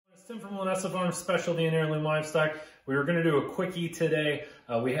Tim from Linessa Farms, specialty in heirloom livestock. We were going to do a quickie today.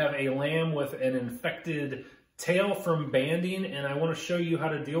 We have a lamb with an infected tail from banding, and I want to show you how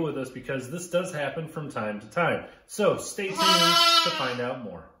to deal with this because this does happen from time to time. So stay tuned to find out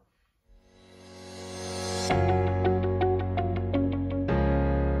more.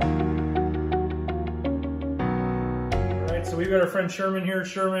 All right, so we've got our friend Sherman here.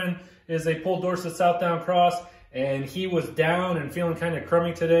 Sherman is a Polled Dorset Southdown cross, and he was down and feeling kind of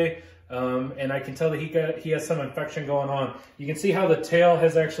crummy today. And I can tell that he has some infection going on. You can see how the tail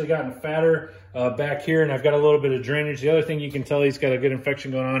has actually gotten fatter back here, and I've got a little bit of drainage. The other thing you can tell he's got a good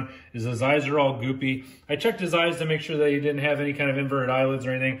infection going on is his eyes are all goopy. I checked his eyes to make sure that he didn't have any kind of inverted eyelids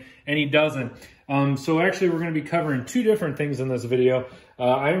or anything, and he doesn't. So actually we're going to be covering two different things in this video.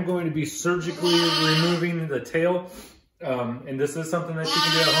 I am going to be surgically removing the tail, and this is something that you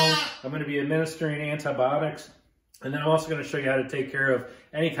can do at home. I'm going to be administering antibiotics. And then I'm also going to show you how to take care of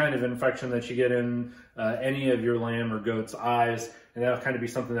any kind of infection that you get in any of your lamb or goat's eyes. And that'll kind of be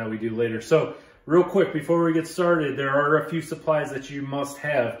something that we do later. So real quick, before we get started, there are a few supplies that you must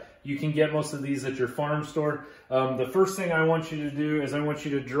have. You can get most of these at your farm store. The first thing I want you to do is I want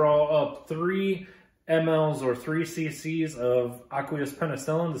you to draw up 3 mLs or 3 cc's of aqueous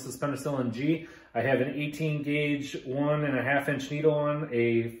penicillin. This is Penicillin G. I have an 18 gauge 1.5 inch needle on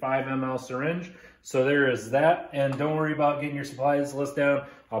a 5 ml syringe. So there is that, and don't worry about getting your supplies list down.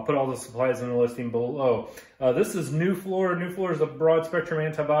 I'll put all the supplies in the listing below. This is Nuflor. Nuflor is a broad spectrum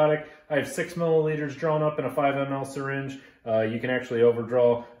antibiotic. I have 6 milliliters drawn up in a 5 ml syringe. You can actually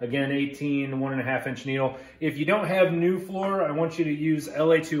overdraw, again, 18, 1.5 inch needle. If you don't have Nuflor, I want you to use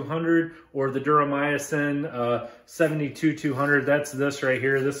LA200 or the Duramycin 72200. That's this right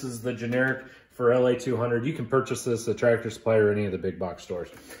here. This is the generic for LA200. You can purchase this at Tractor Supply or any of the big box stores.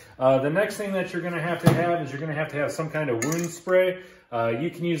 The next thing that you're going to have is you're going to have some kind of wound spray. You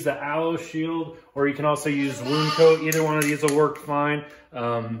can use the Aloe Shield, or you can also use Wound Coat. Either one of these will work fine.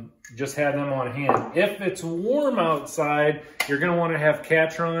 Just have them on hand. If it's warm outside, you're going to want to have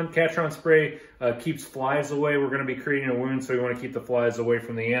Catron. Catron Spray keeps flies away. We're going to be creating a wound, so we want to keep the flies away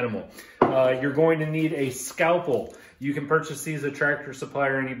from the animal. You're going to need a Scalpel. You can purchase these at Tractor Supply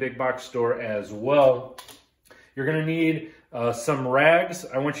or any big box store as well. You're going to need some rags.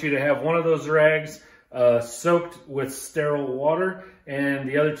 I want you to have one of those rags soaked with sterile water, and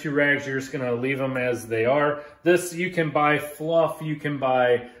the other 2 rags, you're just going to leave them as they are. This, you can buy fluff, you can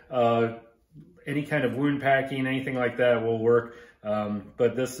buy any kind of wound packing, anything like that will work.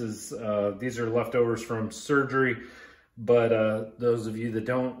 But this is, these are leftovers from surgery. But those of you that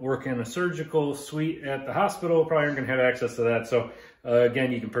don't work in a surgical suite at the hospital probably aren't going to have access to that. So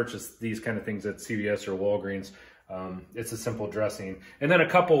again, you can purchase these kind of things at CVS or Walgreens. It's a simple dressing. And then a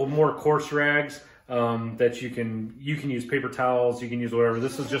couple more coarse rags that you can use paper towels, you can use whatever.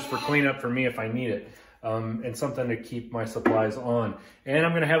 This is just for cleanup for me if I need it. And something to keep my supplies on. And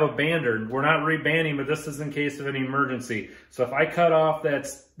I'm going to have a bander. We're not rebanding, but this is in case of any emergency. So if I cut off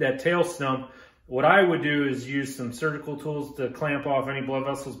that tail stump, what I would do is use some surgical tools to clamp off any blood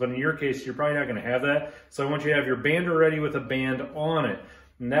vessels, but in your case, you're probably not going to have that. So I want you to have your bander ready with a band on it.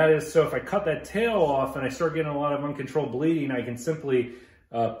 And that is, so if I cut that tail off and I start getting a lot of uncontrolled bleeding, I can simply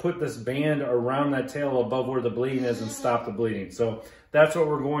put this band around that tail above where the bleeding is and stop the bleeding. So that's what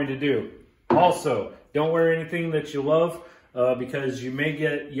we're going to do. Also, don't wear anything that you love because you may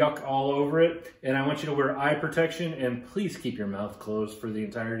get yuck all over it. And I want you to wear eye protection, and please keep your mouth closed for the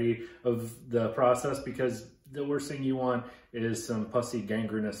entirety of the process, because the worst thing you want is some pussy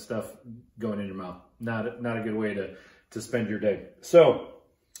gangrenous stuff going in your mouth. Not a good way to spend your day. So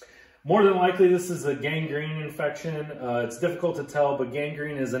more than likely, this is a gangrene infection. It's difficult to tell, but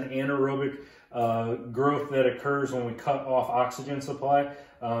gangrene is an anaerobic growth that occurs when we cut off oxygen supply.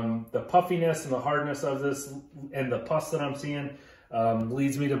 The puffiness and the hardness of this and the pus that I'm seeing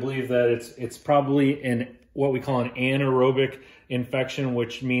leads me to believe that it's probably what we call an anaerobic infection,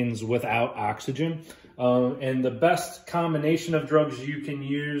 which means without oxygen. And the best combination of drugs you can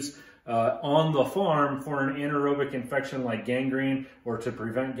use on the farm for an anaerobic infection like gangrene, or to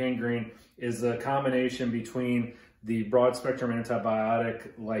prevent gangrene, is a combination between the broad spectrum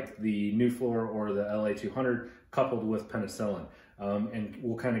antibiotic like the Nuflor or the LA200 coupled with penicillin. And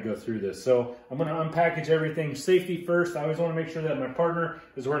we'll kind of go through this. So I'm going to unpackage everything. Safety first. I always want to make sure that my partner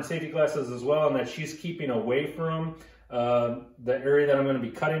is wearing safety glasses as well, and that she's keeping away from the area that I'm going to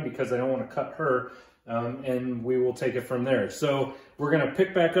be cutting, because I don't want to cut her. And we will take it from there. So we're going to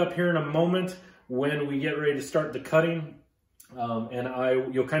pick back up here in a moment when we get ready to start the cutting.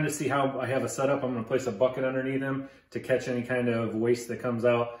 And you'll kind of see how I have a setup. I'm going to place a bucket underneath him to catch any kind of waste that comes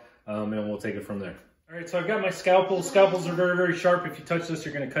out, and we'll take it from there. All right, so I've got my scalpel. Scalpels are very, very sharp. If you touch this,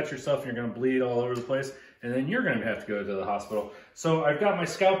 you're gonna cut yourself and you're gonna bleed all over the place, and then you're gonna have to go to the hospital. So I've got my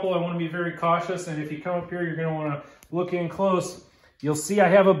scalpel. I wanna be very cautious, and if you come up here, you're gonna wanna look in close. You'll see I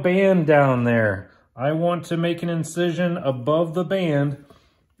have a band down there. I want to make an incision above the band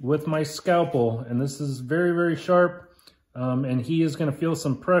with my scalpel, and this is very, very sharp, and he is gonna feel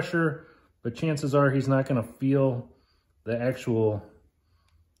some pressure, but chances are he's not gonna feel the actual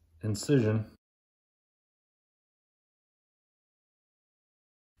incision.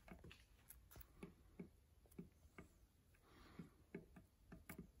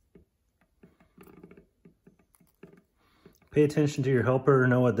 Pay attention to your helper,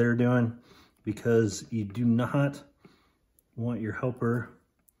 know what they're doing, because you do not want your helper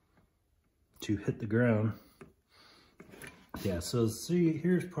to hit the ground. Yeah, so see,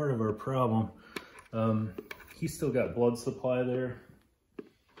 here's part of our problem. He's still got blood supply there.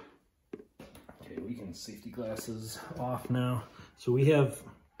 Okay, we can safety glasses off now. So we have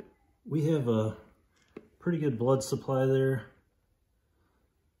a pretty good blood supply there.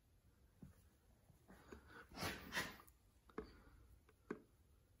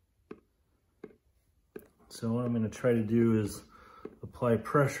 So what I'm going to try to do is apply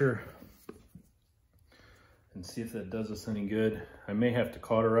pressure and see if that does us any good. I may have to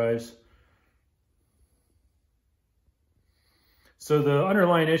cauterize. So the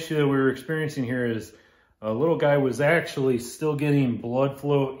underlying issue that we were experiencing here is a little guy was actually still getting blood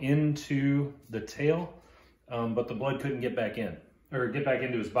flow into the tail, but the blood couldn't get back in, or get back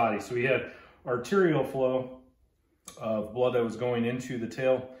into his body. So we had arterial flow of blood that was going into the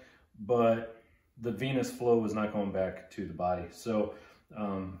tail, but the venous flow was not going back to the body. So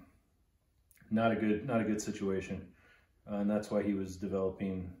not a good situation. And that's why he was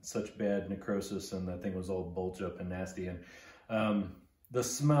developing such bad necrosis, and that thing was all bulged up and nasty. And the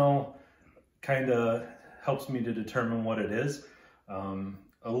smell kind of helps me to determine what it is.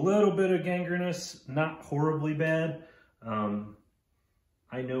 A little bit of gangrenous, not horribly bad.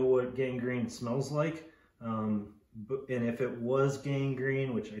 I know what gangrene smells like. And if it was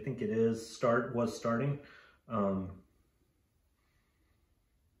gangrene, which I think it is, was starting,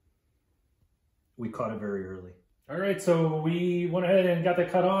 we caught it very early. All right, so we went ahead and got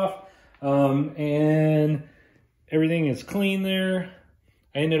that cut off, and everything is clean there.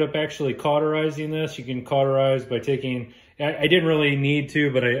 I ended up actually cauterizing this. You can cauterize by taking, I didn't really need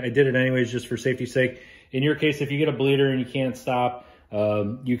to, but I did it anyways just for safety's sake. In your case, if you get a bleeder and you can't stop,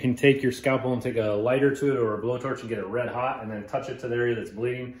 you can take your scalpel and take a lighter to it or a blowtorch and get it red hot and then touch it to the area that's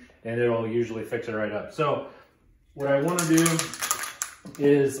bleeding, and it'll usually fix it right up. So what I want to do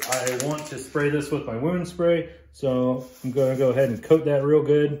is I want to spray this with my wound spray. So I'm going to go ahead and coat that real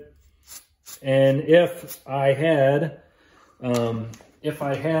good. And if I had warm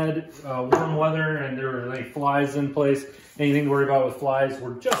weather and there were any flies in place, anything to worry about with flies,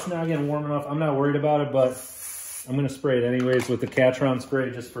 we're just now getting warm enough. I'm not worried about it, but I'm going to spray it anyways with the Catron Spray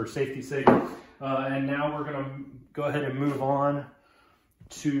just for safety's sake. And now we're going to go ahead and move on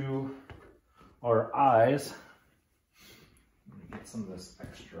to our eyes. Let me get some of this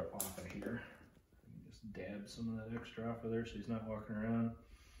extra off of here. Just dab some of that extra off of there so he's not walking around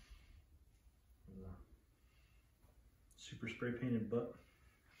with a super spray painted butt.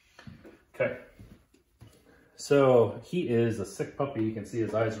 Okay. So he is a sick puppy. You can see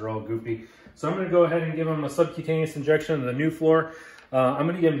his eyes are all goopy. So I'm going to go ahead and give him a subcutaneous injection of the Nuflor. I'm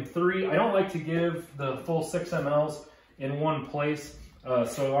going to give him 3. I don't like to give the full 6 mLs in one place.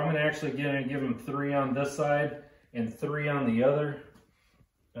 So I'm going to actually give him 3 on this side and 3 on the other.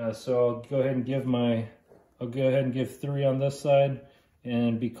 So I'll go ahead and give 3 on this side,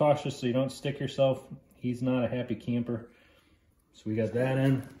 and be cautious so you don't stick yourself. He's not a happy camper. So we got that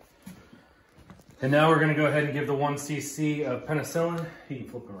in. And now we're going to go ahead and give the 1 cc of penicillin. You can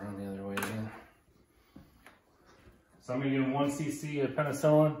flip around the other way again. So I'm going to give him 1 cc of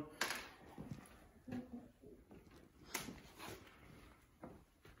penicillin.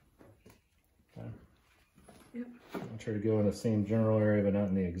 Okay. Yep. I'll try to go in the same general area, but not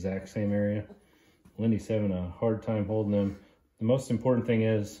in the exact same area. Lindy's having a hard time holding him. The most important thing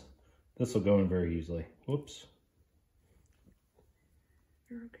is this will go in very easily. Whoops.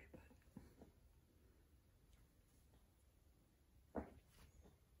 You're okay.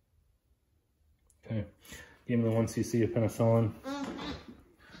 Okay, give him the 1 cc of penicillin.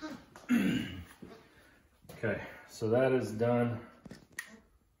 Okay, so that is done.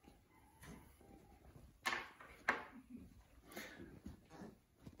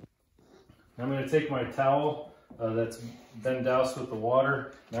 I'm going to take my towel that's been doused with the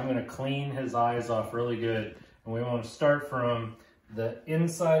water, and I'm going to clean his eyes off really good. And we want to start from the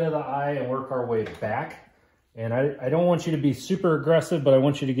inside of the eye and work our way back. And I don't want you to be super aggressive, but I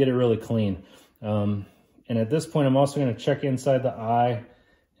want you to get it really clean. And at this point, I'm also going to check inside the eye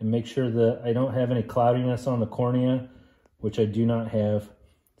and make sure that I don't have any cloudiness on the cornea, which I do not have.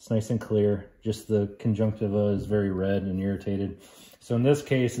 It's nice and clear. Just the conjunctiva is very red and irritated. So in this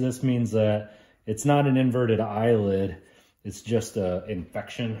case, this means that it's not an inverted eyelid. It's just an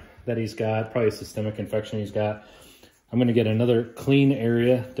infection that he's got, probably a systemic infection he's got. I'm going to get another clean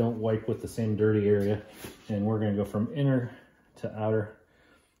area. Don't wipe with the same dirty area. And we're going to go from inner to outer.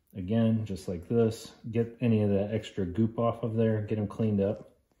 Again, just like this. Get any of that extra goop off of there. Get him cleaned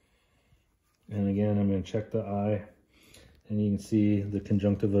up. And again, I'm going to check the eye. And you can see the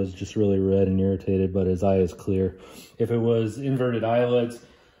conjunctiva is just really red and irritated, but his eye is clear. If it was inverted eyelids,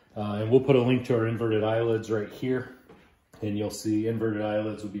 and we'll put a link to our inverted eyelids right here. And you'll see inverted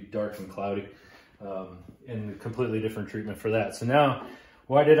eyelids would be dark and cloudy. And a completely different treatment for that. So now,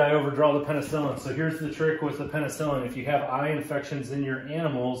 why did I overdraw the penicillin? So here's the trick with the penicillin. If you have eye infections in your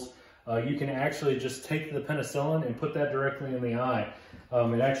animals, you can actually just take the penicillin and put that directly in the eye.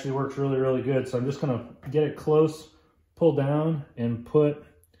 It actually works really, really good. So I'm just gonna get it close, pull down, and put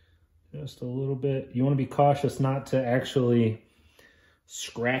just a little bit. You wanna be cautious not to actually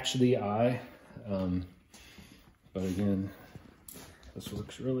scratch the eye. But again, this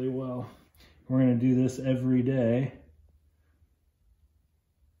works really well. We're going to do this every day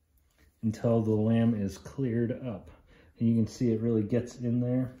until the lamb is cleared up. And you can see it really gets in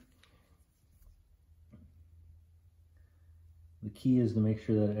there. The key is to make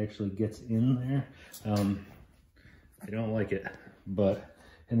sure that it actually gets in there. I don't like it,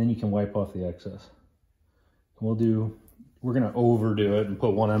 and then you can wipe off the excess. We're going to overdo it and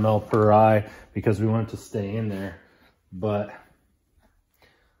put 1 ml per eye because we want it to stay in there, but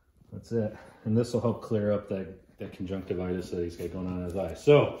that's it. And this will help clear up that conjunctivitis that he's got going on in his eye.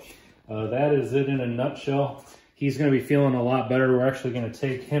 So that is it in a nutshell. He's going to be feeling a lot better. We're actually going to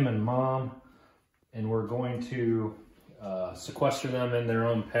take him and mom and we're going to sequester them in their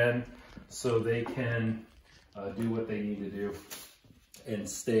own pen so they can do what they need to do and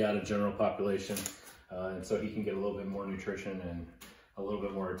stay out of general population. And so he can get a little bit more nutrition and a little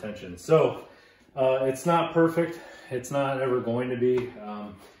bit more attention. So it's not perfect. It's not ever going to be.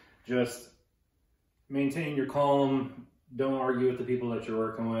 Just maintain your calm. Don't argue with the people that you're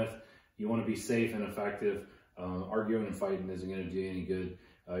working with. You want to be safe and effective. Arguing and fighting isn't going to do you any good.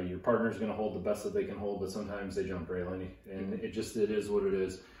 Your partner's going to hold the best that they can hold, but sometimes they jump railing. And it is what it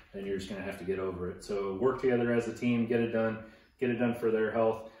is. And you're just going to have to get over it. So work together as a team. Get it done for their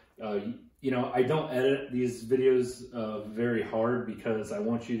health. You know, I don't edit these videos very hard because I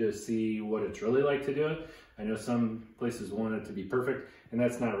want you to see what it's really like to do it. I know some places want it to be perfect, and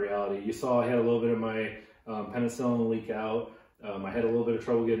that's not reality. You saw I had a little bit of my penicillin leak out. I had a little bit of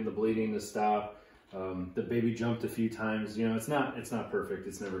trouble getting the bleeding to stop. The baby jumped a few times. You know, it's not perfect.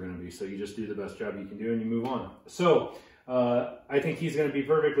 It's never going to be. So you just do the best job you can do and you move on. So I think he's going to be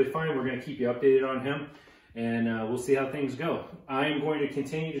perfectly fine. We're going to keep you updated on him. And we'll see how things go. I am going to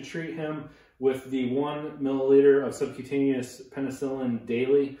continue to treat him with the 1 milliliter of subcutaneous penicillin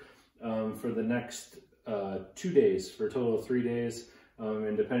daily for the next 2 days, for a total of 3 days.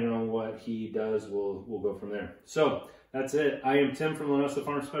 And depending on what he does, we'll go from there. So that's it. I am Tim from Linessa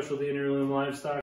Farms Specialty and Heirloom Livestock.